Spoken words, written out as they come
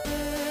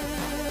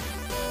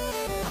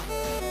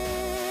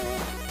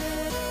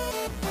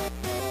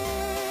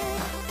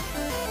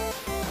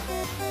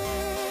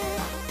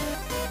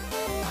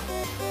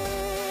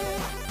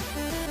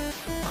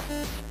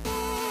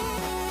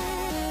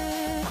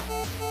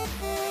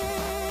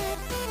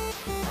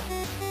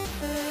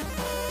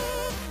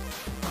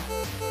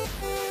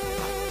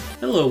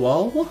Hello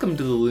all, welcome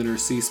to the Lunar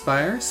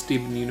Ceasefire,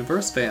 Steven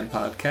Universe fan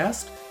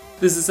podcast.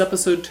 This is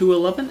episode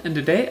 211, and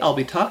today I'll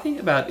be talking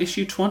about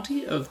issue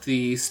 20 of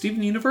the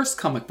Steven Universe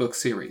comic book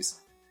series.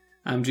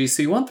 I'm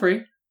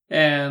GC13,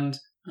 and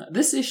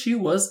this issue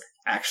was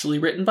actually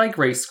written by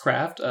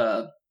Gracecraft.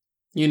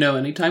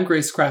 Anytime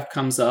Gracecraft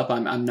comes up,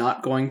 I'm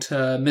not going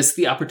to miss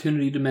the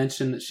opportunity to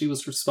mention that she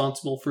was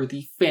responsible for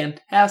the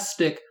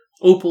fantastic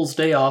Opal's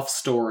Day Off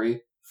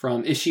story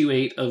from issue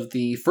 8 of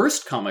the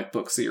first comic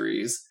book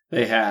series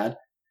they had,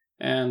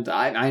 and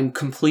I'm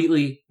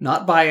completely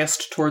not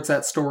biased towards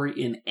that story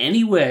in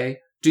any way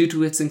due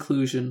to its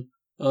inclusion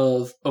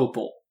of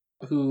Opal,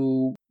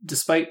 who,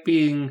 despite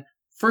being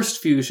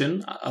first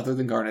fusion, other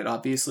than Garnet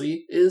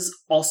obviously, is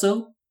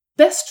also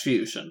best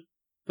fusion.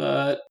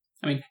 But,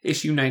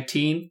 issue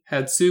 19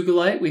 had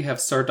Sugilite, we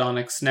have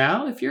Sardonyx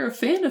now. If you're a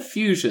fan of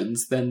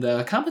fusions, then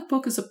the comic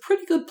book is a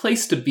pretty good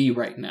place to be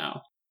right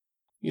now.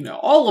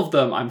 All of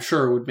them, I'm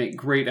sure, would make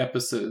great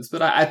episodes,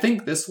 but I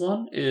think this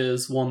one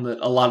is one that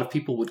a lot of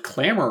people would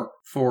clamor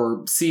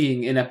for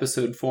seeing in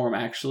episode form,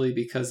 actually,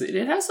 because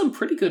it has some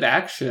pretty good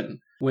action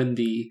when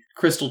the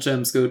Crystal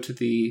Gems go to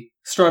the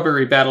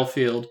Strawberry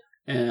Battlefield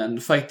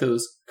and fight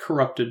those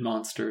corrupted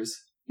monsters.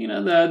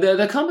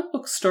 The comic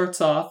book starts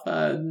off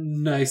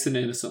nice and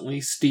innocently.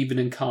 Steven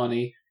and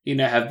Connie,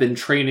 have been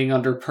training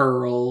under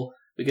Pearl.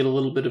 We get a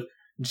little bit of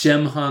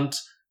gem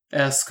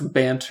hunt-esque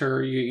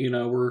banter.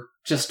 We're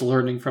just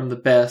learning from the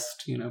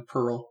best.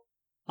 Pearl,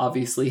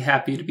 obviously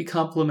happy to be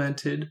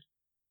complimented.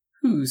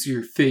 Who's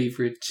your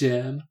favorite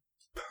gem?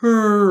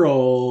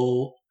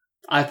 Pearl.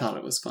 I thought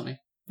it was funny.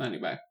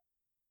 Anyway,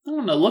 I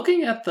don't know.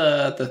 Looking at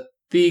the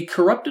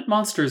corrupted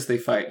monsters they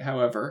fight,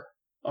 however,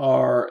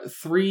 are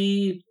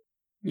three,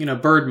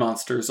 bird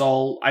monsters,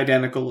 all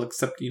identical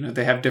except,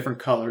 they have different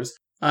colors.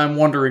 I'm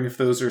wondering if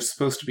those are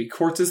supposed to be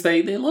quartzes.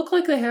 They look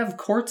like they have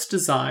quartz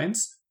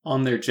designs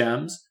on their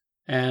gems.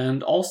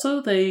 And also,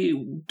 they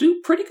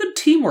do pretty good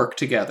teamwork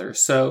together.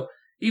 So,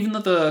 even though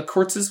the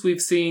quartzes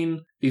we've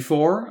seen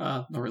before,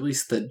 or at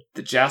least the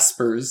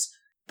Jaspers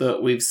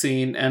that we've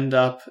seen end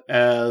up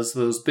as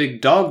those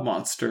big dog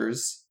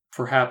monsters,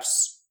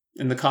 perhaps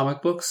in the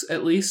comic books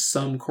at least,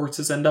 some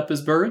quartzes end up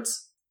as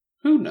birds?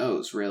 Who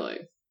knows,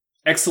 really?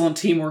 Excellent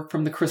teamwork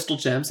from the Crystal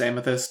Gems,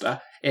 Amethyst.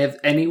 If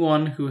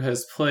anyone who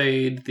has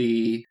played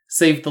the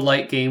Save the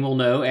Light game will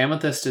know,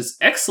 Amethyst is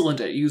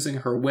excellent at using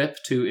her whip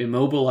to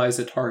immobilize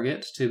a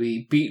target to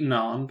be beaten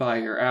on by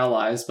your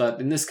allies, but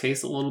in this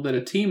case, a little bit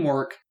of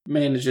teamwork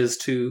manages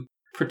to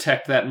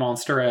protect that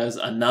monster as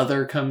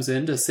another comes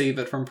in to save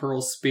it from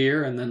Pearl's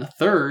spear, and then a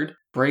third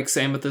breaks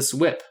Amethyst's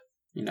whip.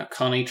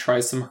 Connie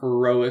tries some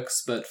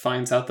heroics, but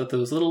finds out that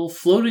those little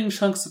floating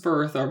chunks of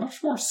earth are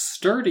much more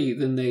sturdy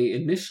than they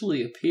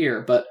initially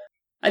appear. But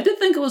I did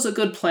think it was a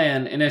good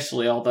plan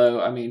initially,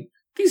 although,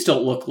 these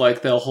don't look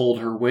like they'll hold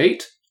her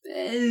weight.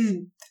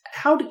 They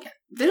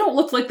don't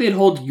look like they'd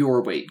hold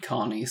your weight,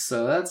 Connie,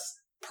 so that's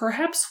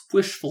perhaps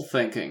wishful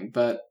thinking.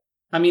 But,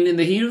 in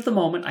the heat of the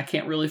moment, I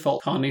can't really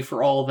fault Connie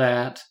for all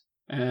that.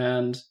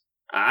 And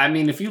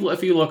if you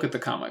look at the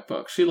comic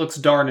book, she looks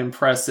darn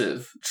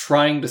impressive,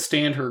 trying to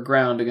stand her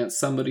ground against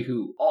somebody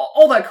who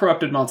all that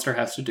corrupted monster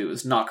has to do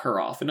is knock her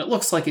off, and it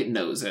looks like it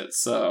knows it.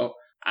 So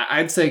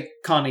I'd say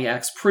Connie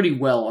acts pretty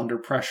well under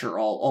pressure,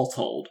 all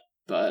told.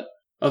 But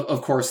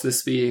of course,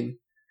 this being,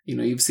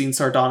 you've seen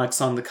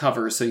Sardonyx on the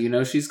cover,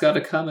 so she's got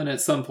to come in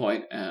at some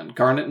point, and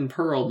Garnet and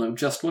Pearl know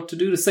just what to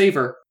do to save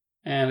her.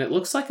 And it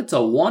looks like it's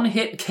a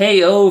one-hit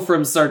KO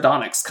from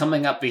Sardonyx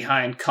coming up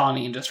behind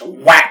Connie and just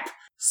whap!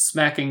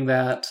 Smacking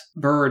that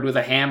bird with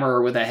a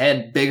hammer with a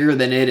head bigger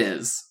than it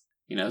is.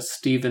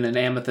 Steven and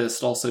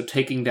Amethyst also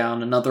taking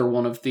down another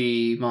one of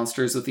the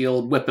monsters with the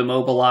old whip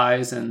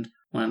immobilize, and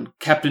when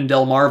Captain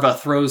Delmarva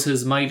throws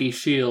his mighty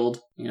shield,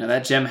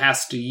 that gem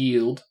has to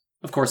yield.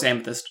 Of course,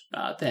 Amethyst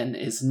then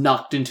is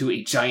knocked into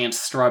a giant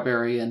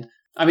strawberry, and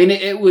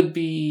it would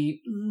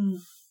be...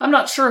 I'm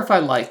not sure if I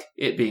like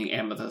it being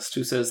Amethyst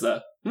who says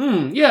that,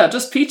 yeah,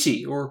 just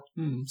peachy, or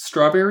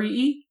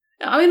strawberry-y.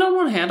 On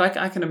one hand,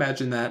 I can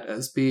imagine that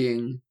as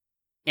being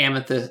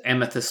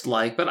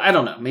Amethyst-like, but I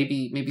don't know.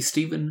 Maybe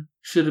Steven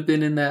should have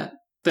been in that.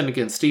 Then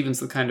again, Steven's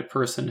the kind of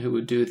person who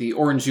would do the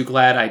 "Orange you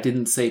glad I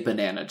didn't say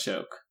banana"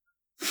 joke.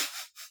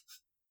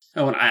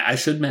 Oh, and I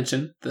should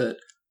mention that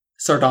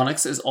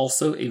Sardonyx is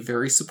also a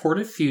very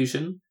supportive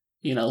fusion.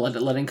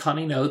 Letting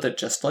Connie know that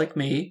just like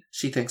me,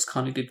 she thinks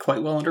Connie did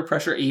quite well under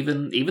pressure.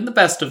 Even the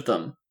best of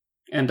them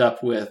end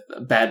up with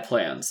bad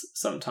plans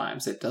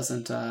sometimes. It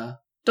doesn't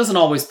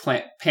always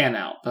pan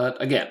out,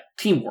 but again,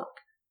 teamwork.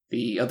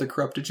 The other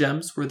corrupted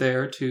gems were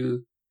there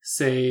to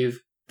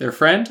save their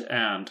friend,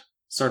 and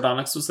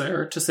Sardonyx was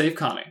there to save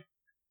Connie.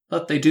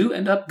 But they do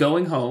end up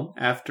going home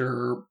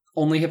after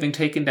only having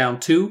taken down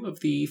 2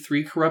 of the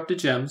 3 corrupted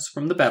gems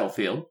from the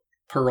battlefield.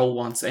 Pearl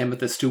wants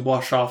Amethyst to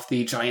wash off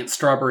the giant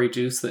strawberry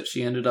juice that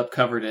she ended up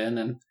covered in,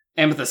 and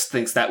Amethyst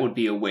thinks that would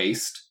be a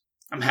waste.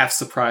 I'm half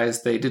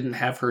surprised they didn't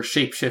have her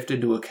shapeshift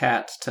into a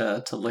cat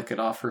to lick it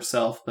off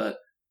herself, but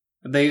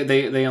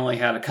they only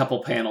had a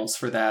couple panels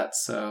for that,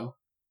 so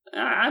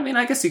I mean,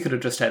 I guess you could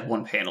have just had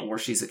one panel where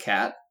she's a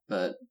cat,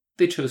 but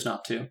they chose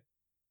not to.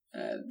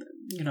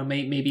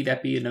 Maybe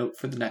that be a note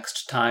for the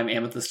next time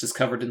Amethyst is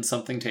covered in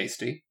something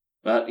tasty.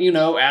 But,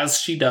 as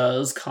she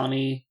does,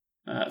 Connie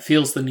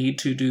feels the need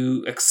to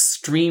do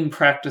extreme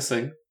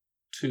practicing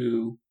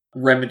to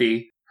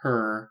remedy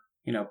her,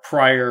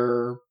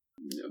 prior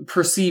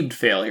perceived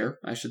failure,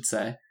 I should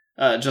say.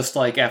 Just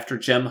like after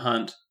Gem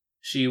Hunt,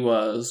 she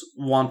was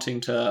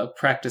wanting to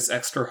practice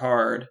extra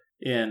hard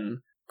in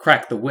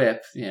Crack the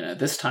Whip.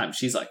 This time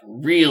she's like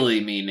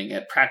really meaning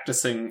it,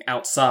 practicing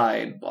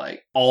outside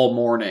like all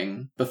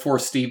morning before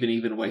Steven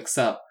even wakes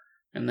up.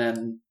 And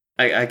then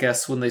I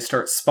guess when they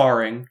start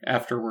sparring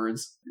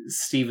afterwards,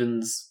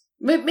 Steven's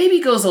maybe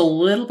goes a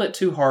little bit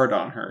too hard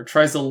on her,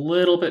 tries a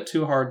little bit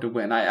too hard to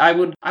win. I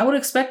would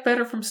expect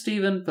better from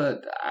Steven,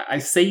 but I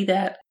say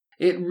that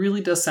it really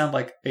does sound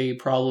like a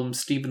problem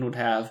Steven would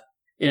have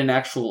in an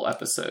actual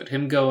episode.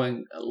 Him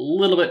going a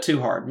little bit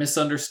too hard,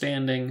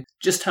 misunderstanding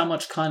just how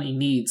much Connie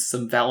needs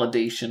some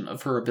validation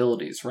of her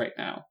abilities right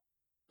now.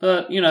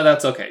 But,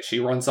 that's okay. She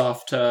runs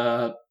off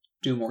to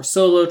do more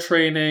solo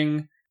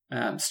training.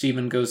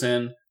 Steven goes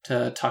in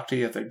to talk to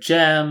the other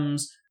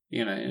gems.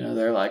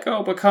 They're like,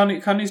 oh, but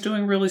Connie's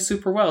doing really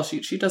super well.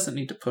 She doesn't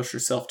need to push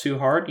herself too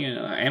hard.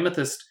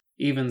 Amethyst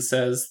even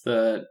says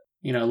that,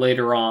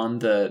 later on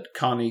that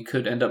Connie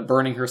could end up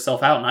burning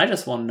herself out. And I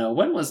just want to know,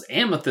 when was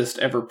Amethyst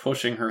ever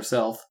pushing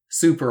herself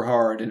super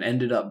hard and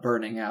ended up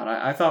burning out?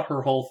 I thought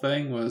her whole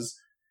thing was,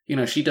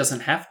 she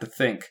doesn't have to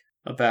think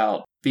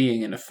about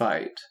being in a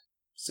fight.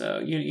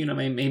 So,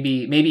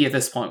 maybe at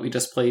this point we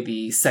just play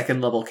the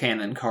second level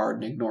canon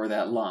card and ignore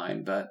that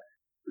line. But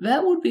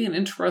that would be an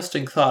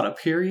interesting thought, a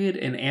period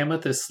in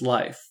Amethyst's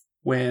life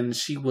when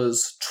she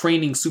was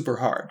training super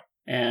hard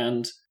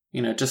and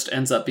just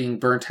ends up being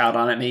burnt out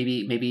on it.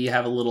 Maybe you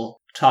have a little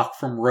talk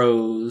from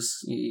Rose,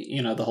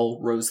 the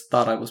whole Rose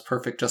thought I was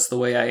perfect just the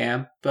way I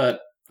am. But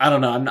I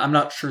don't know, I'm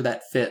not sure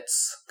that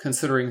fits,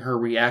 considering her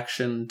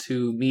reaction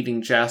to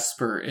meeting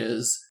Jasper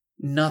is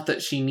not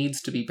that she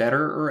needs to be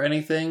better or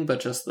anything, but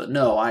just that,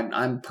 no,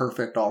 I'm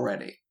perfect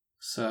already.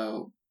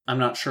 So I'm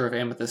not sure if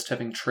Amethyst,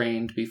 having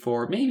trained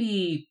before,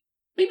 maybe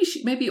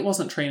it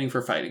wasn't training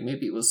for fighting,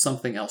 maybe it was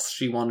something else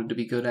she wanted to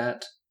be good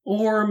at.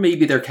 Or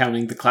maybe they're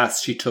counting the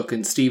class she took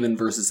in Steven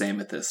versus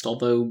Amethyst,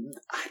 although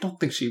I don't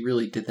think she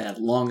really did that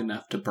long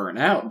enough to burn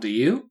out, do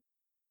you?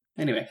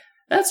 Anyway,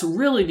 that's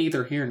really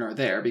neither here nor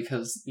there,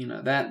 because,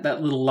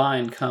 that little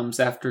line comes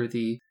after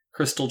the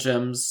Crystal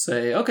Gems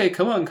say, okay,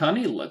 come on,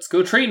 Connie, let's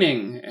go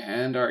training,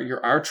 and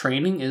our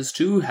training is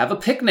to have a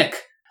picnic.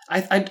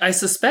 I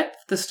suspect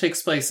this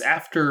takes place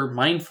after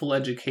Mindful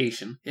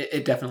Education.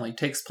 It definitely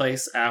takes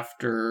place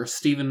after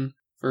Steven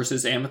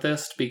versus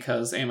Amethyst,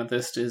 because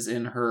Amethyst is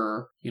in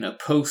her,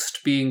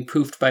 post being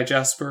poofed by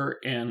Jasper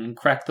in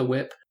Crack the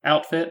Whip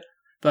outfit.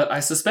 But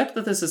I suspect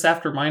that this is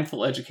after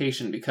Mindful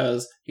Education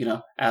because,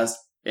 as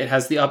it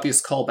has the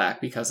obvious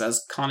callback, because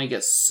as Connie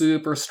gets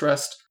super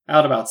stressed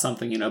out about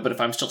something, but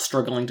if I'm still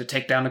struggling to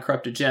take down a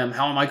corrupted gem,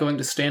 how am I going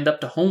to stand up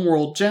to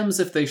Homeworld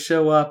gems if they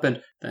show up?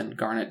 And then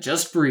Garnet,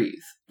 just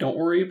breathe. Don't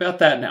worry about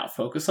that now.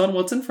 Focus on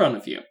what's in front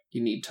of you.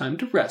 You need time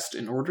to rest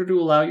in order to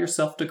allow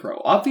yourself to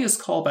grow.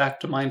 Obvious callback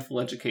to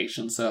Mindful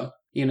Education. So,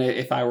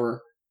 if I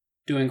were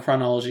doing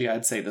chronology,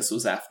 I'd say this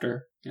was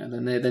after.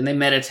 Then they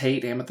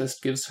meditate.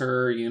 Amethyst gives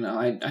her,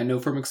 I know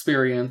from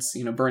experience,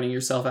 burning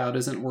yourself out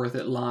isn't worth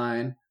it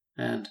line.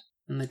 And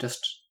they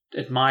just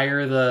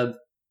admire the,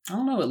 I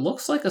don't know, it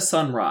looks like a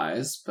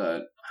sunrise,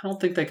 but I don't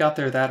think they got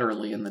there that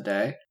early in the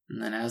day.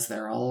 And then as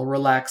they're all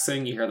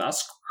relaxing, you hear the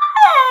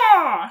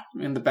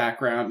in the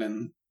background,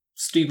 and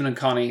Steven and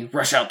Connie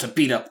rush out to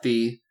beat up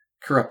the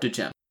corrupted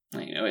gem.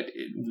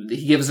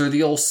 He gives her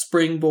the old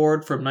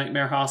springboard from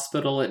Nightmare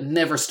Hospital. It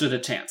never stood a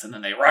chance, and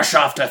then they rush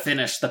off to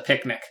finish the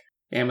picnic.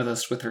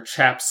 Amethyst with her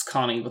chaps,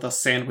 Connie with a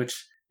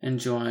sandwich,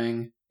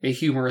 enjoying a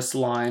humorous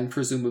line,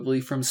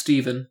 presumably from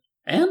Steven.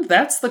 And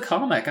that's the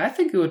comic. I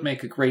think it would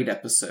make a great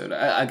episode.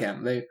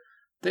 Again,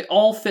 they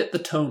all fit the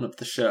tone of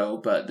the show,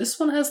 but this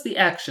one has the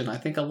action I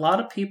think a lot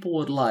of people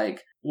would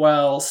like,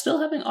 while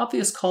still having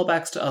obvious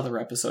callbacks to other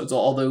episodes,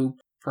 although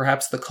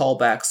perhaps the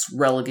callbacks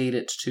relegate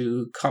it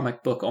to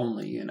comic book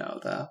only,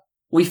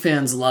 we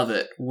fans love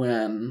it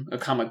when a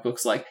comic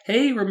book's like,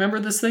 hey, remember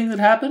this thing that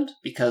happened?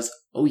 Because,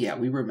 oh yeah,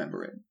 we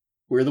remember it.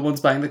 We're the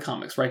ones buying the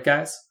comics, right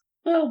guys?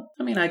 Well,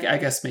 I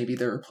guess maybe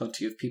there are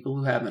plenty of people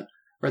who haven't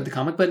read the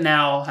comic, but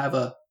now have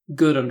a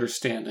good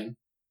understanding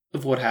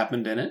of what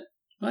happened in it.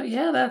 But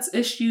yeah, that's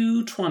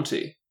issue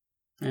 20.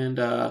 And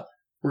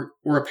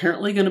we're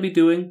apparently going to be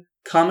doing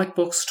comic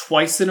books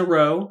twice in a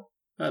row,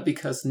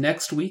 because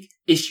next week,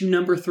 issue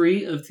number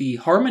 3 of the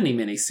Harmony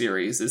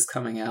miniseries is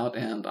coming out,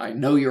 and I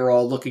know you're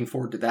all looking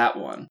forward to that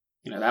one.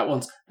 That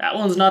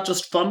one's not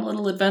just fun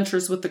little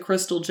adventures with the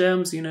crystal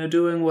gems,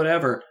 doing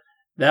whatever.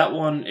 That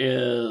one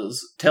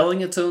is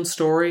telling its own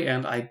story,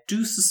 and I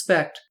do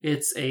suspect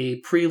it's a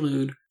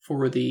prelude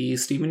for the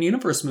Steven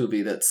Universe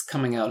movie that's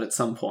coming out at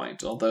some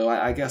point. Although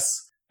I guess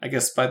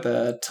by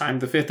the time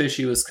the 5th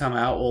issue has come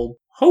out, we'll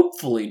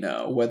hopefully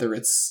know whether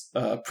it's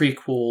a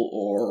prequel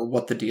or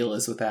what the deal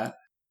is with that.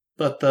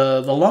 But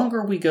the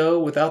longer we go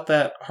without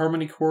that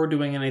Harmony Corps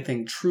doing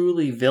anything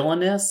truly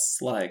villainous,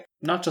 like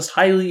not just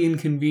highly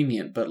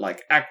inconvenient, but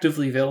like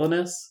actively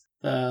villainous,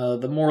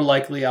 the more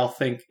likely I'll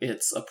think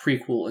it's a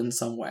prequel in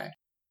some way.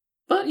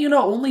 But,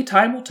 only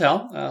time will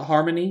tell.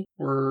 Harmony,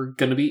 we're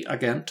going to be,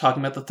 again,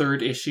 talking about the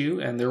third issue,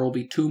 and there will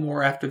be 2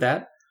 more after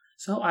that.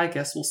 So I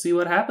guess we'll see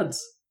what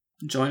happens.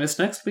 Join us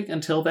next week.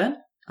 Until then,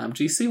 I'm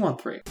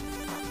GC13.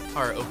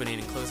 Our opening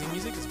and closing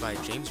music is by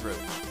James Roach.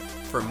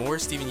 For more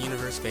Steven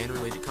Universe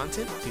fan-related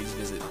content, please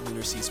visit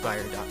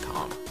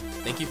LunarSeaSpire.com.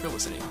 Thank you for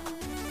listening.